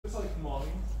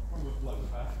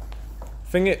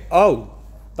Oh,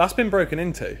 that's been broken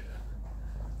into.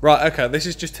 Right, okay, this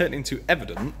is just turned into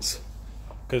evidence,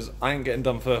 because I ain't getting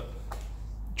done for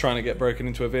trying to get broken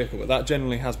into a vehicle, but that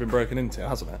generally has been broken into,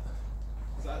 hasn't it?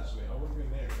 It's actually, I wouldn't be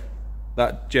near it.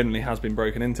 That generally has been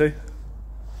broken into.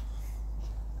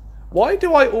 Why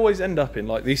do I always end up in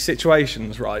like these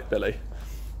situations, right, Billy?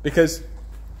 Because,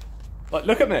 like,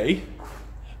 look at me,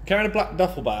 carrying a black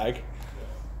duffel bag.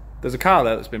 There's a car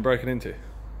there that's been broken into. No,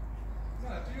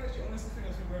 do you actually honestly think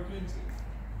that's been broken into?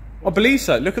 I believe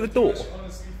so. Look at the door. Do you actually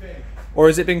honestly think? Or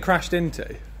has it been crashed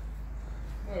into?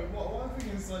 No, what I'm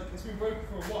thinking is like it's been broken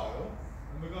for a while,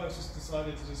 and the guy's just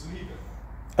decided to just leave it.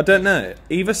 I don't know.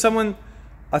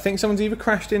 I think someone's either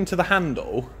crashed into the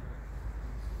handle,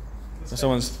 or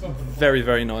someone's very,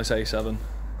 very nice A7.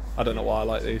 I don't know why I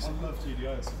like these. I love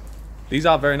GDIs. These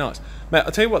are very nice. Mate,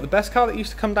 I'll tell you what, the best car that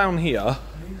used to come down here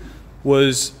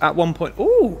was at one point...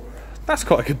 Ooh, that's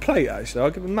quite a good plate, actually.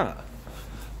 I'll give them that.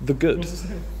 The Good.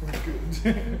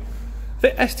 The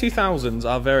S2000s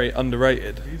are very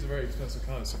underrated. These are very expensive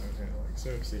cars to maintain, like,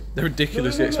 seriously. They're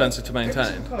ridiculously expensive to maintain.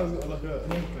 Every car's got like an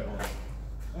plate on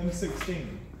it.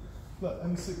 M16. Look,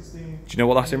 M16. Do you know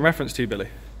what that's in reference to, Billy?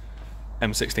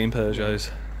 M16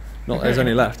 Peugeots. Not there's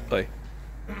any left, but...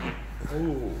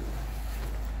 Ooh.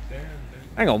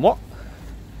 Hang on, what?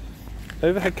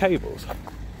 Overhead cables?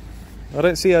 I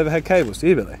don't see overhead cables, do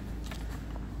you, Billy?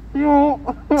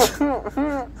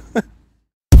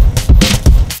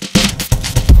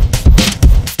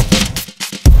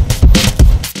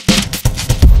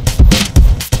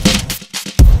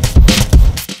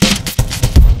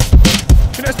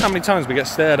 How many times we get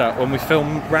stared at when we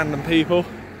film random people?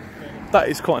 That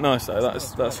is quite nice though.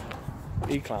 That's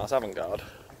E-class avant-garde.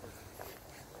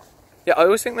 Yeah, I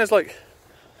always think there's like,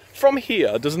 from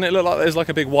here, doesn't it look like there's like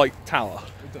a big white tower?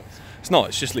 It does. It's not.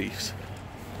 It's just leaves.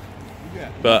 Yeah.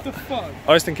 But what the fuck? I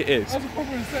always think it is. That's a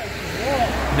proper inception.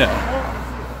 Yeah.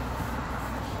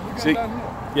 See,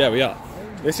 yeah, we are.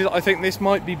 This is. I think this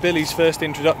might be Billy's first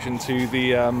introduction to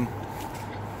the.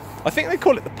 I think they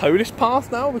call it the Polish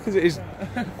path now because it is.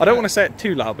 I don't want to say it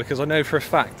too loud because I know for a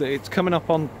fact that it's coming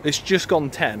up on. It's just gone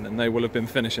 10 and they will have been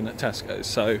finishing at Tesco's.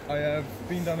 So I have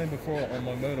been down here before on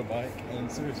my motorbike,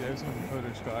 and seriously, every time the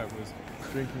Polish guy was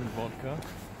drinking vodka.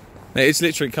 It's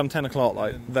literally come 10 o'clock.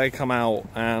 Like they come out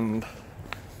and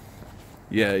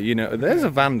yeah, you know, there's a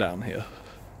van down here.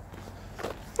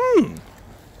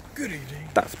 Good evening.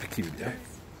 That's peculiar.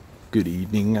 Good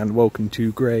evening and welcome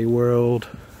to Grey World,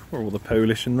 where all the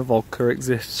Polish and the vodka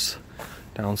exists,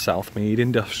 down Southmead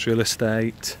Industrial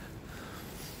Estate.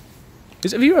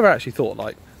 Have you ever actually thought,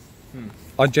 like,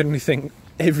 I generally think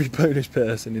every Polish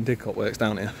person in Didcot works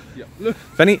down here. Yeah. Look.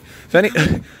 If any,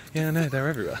 yeah, no, they're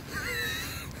everywhere.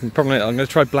 Probably, I'm going to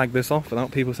try to blag this off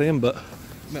without people seeing, but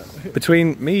No.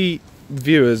 between me,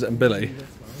 viewers, and Billy,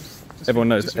 everyone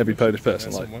knows every Polish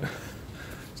person. Like,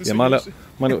 yeah, my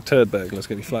little turd burglar's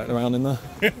going to be floating around in there.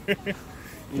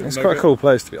 It's quite a cool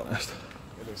place, to be honest.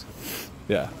 It is.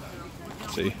 Yeah.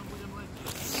 See.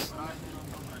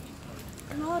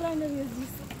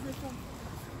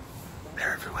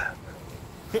 They're everywhere.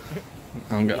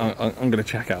 I'm going to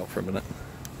check out for a minute.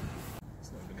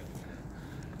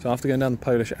 So after going down the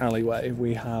Polish alleyway,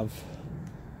 we have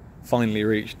finally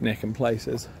reached Nick and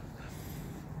Places.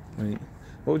 I mean,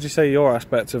 what would you say your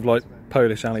aspect of like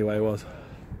Polish alleyway was?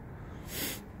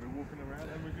 We're walking around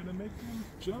and we're gonna make them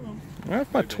jump. I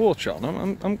have my torch on.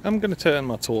 I'm going to turn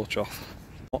my torch off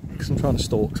because I'm trying to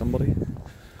stalk somebody.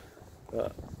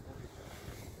 But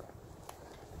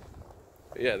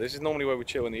yeah, this is normally where we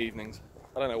chill in the evenings.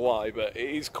 I don't know why, but it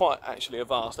is quite actually a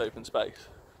vast open space.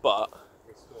 But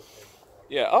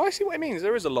yeah, oh, I see what it means.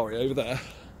 There is a lorry over there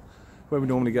where we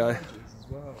normally go. I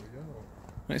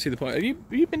don't see the point. Have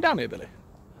you been down here, Billy?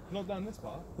 Not down this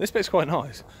part. This bit's quite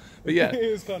nice. But yeah, it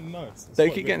is kind of nice. they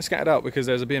keep getting scattered out because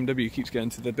there's a BMW keeps going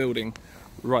to the building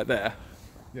right there.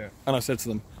 Yeah. And I said to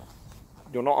them,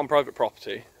 you're not on private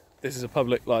property. This is a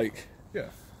public, like... Yeah.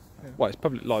 Well, it's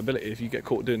public liability if you get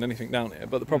caught doing anything down here.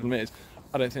 But the problem is,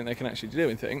 I don't think they can actually do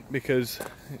anything because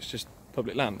it's just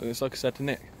public land. And it's like I said to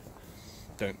Nick,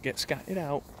 don't get scattered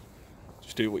out.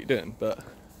 Just do what you're doing. But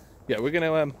yeah, we're going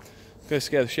to go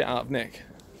scare the shit out of Nick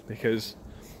because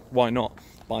why not?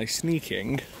 By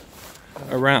sneaking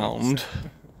around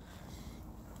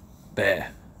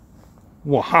there.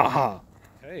 Wahaha!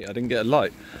 Hey, I didn't get a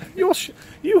light.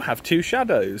 You have two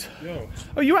shadows. Yo.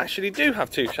 Oh, you actually do have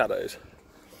two shadows.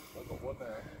 I've got one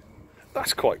there.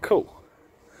 That's quite cool.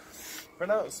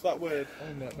 Pronounce that word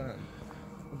on that van.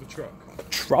 On the truck.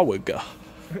 Trawiger.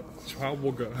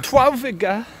 Trawiger.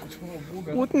 Trawiger.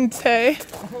 Trawiger. Wouldn't say.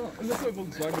 And that's what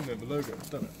Volkswagen there, the logo,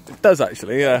 doesn't it? It does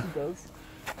actually, yeah. It does.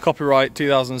 Copyright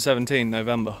 2017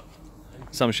 November.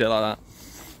 Some shit like that.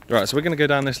 Right, so we're going to go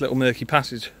down this little murky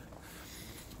passage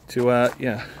to,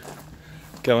 yeah,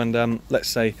 go and, let's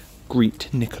say,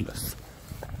 greet Nicholas.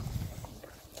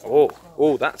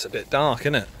 Oh, that's a bit dark,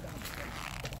 isn't it?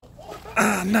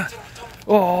 Ah, no.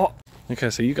 Oh.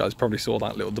 Okay, so you guys probably saw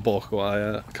that little debacle.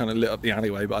 I kind of lit up the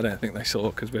alleyway, but I don't think they saw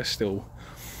it because we're still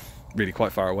really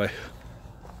quite far away.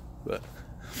 But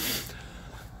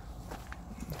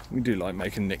we do like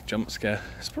making Nick jump scare.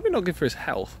 It's probably not good for his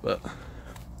health, but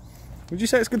would you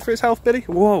say it's good for his health, Billy?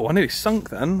 Whoa, I nearly sunk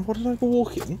then. What did I go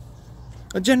walking?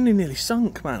 I genuinely nearly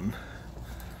sunk, man.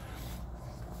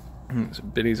 So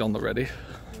Billy's on the ready.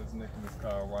 There's Nick in his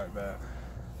car right there.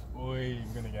 Oi,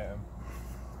 I'm gonna get him.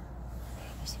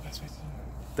 What's the best way to do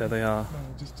it? There they are. No,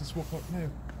 just walk up. No,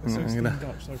 it's so steamed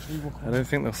up. So should we walk on? I don't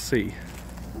think they'll see.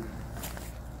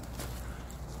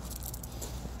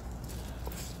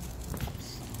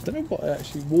 I don't know what I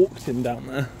actually walked in down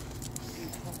there.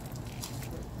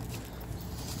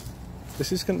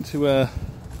 This is going to,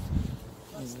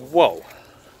 whoa.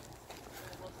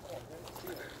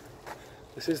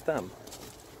 This is them.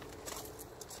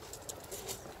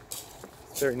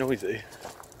 Very noisy.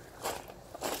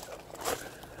 I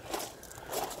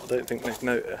don't think they've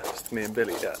noticed me and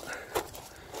Billy yet.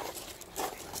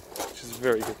 Which is a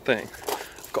very good thing.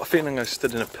 I've got a feeling I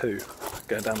stood in a poo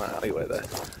going down that alleyway there.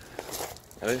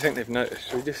 I don't think they've noticed.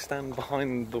 Should we just stand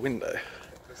behind the window? I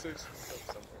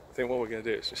think what we're going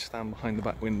to do is just stand behind the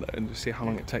back window and just see how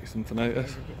long it takes them to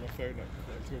notice. I've got my phone up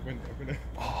to a window.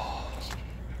 Oh,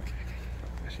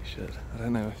 yes, you should. I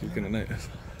don't know if he's going to notice.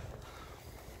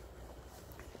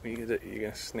 What are you going to do? You're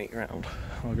going to sneak around.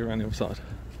 I'll go around the other side.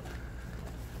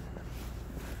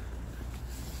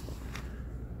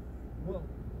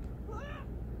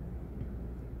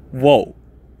 Whoa.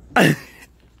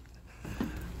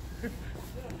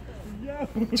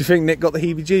 Do you think Nick got the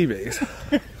heebie-jeebies?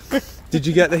 Did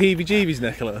you get the heebie-jeebies,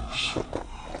 Nicola?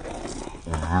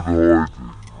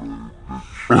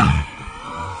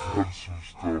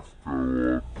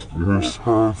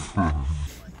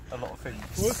 A lot of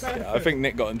things. Yeah, I think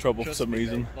Nick got in trouble for some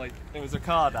reason. Like, there was a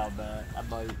car down there,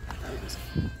 and like,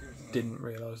 Didn't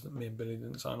realise that me and Billy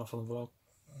didn't sign off on the vlog.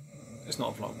 It's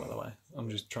not a vlog, by the way. I'm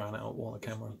just trying out what the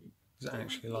camera is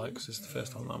actually like, because it's the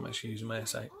first time that I'm actually using my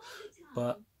S8.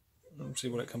 But see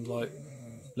what it comes like.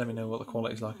 Let me know what the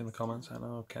quality's like in the comments, and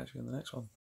I'll catch you in the next one.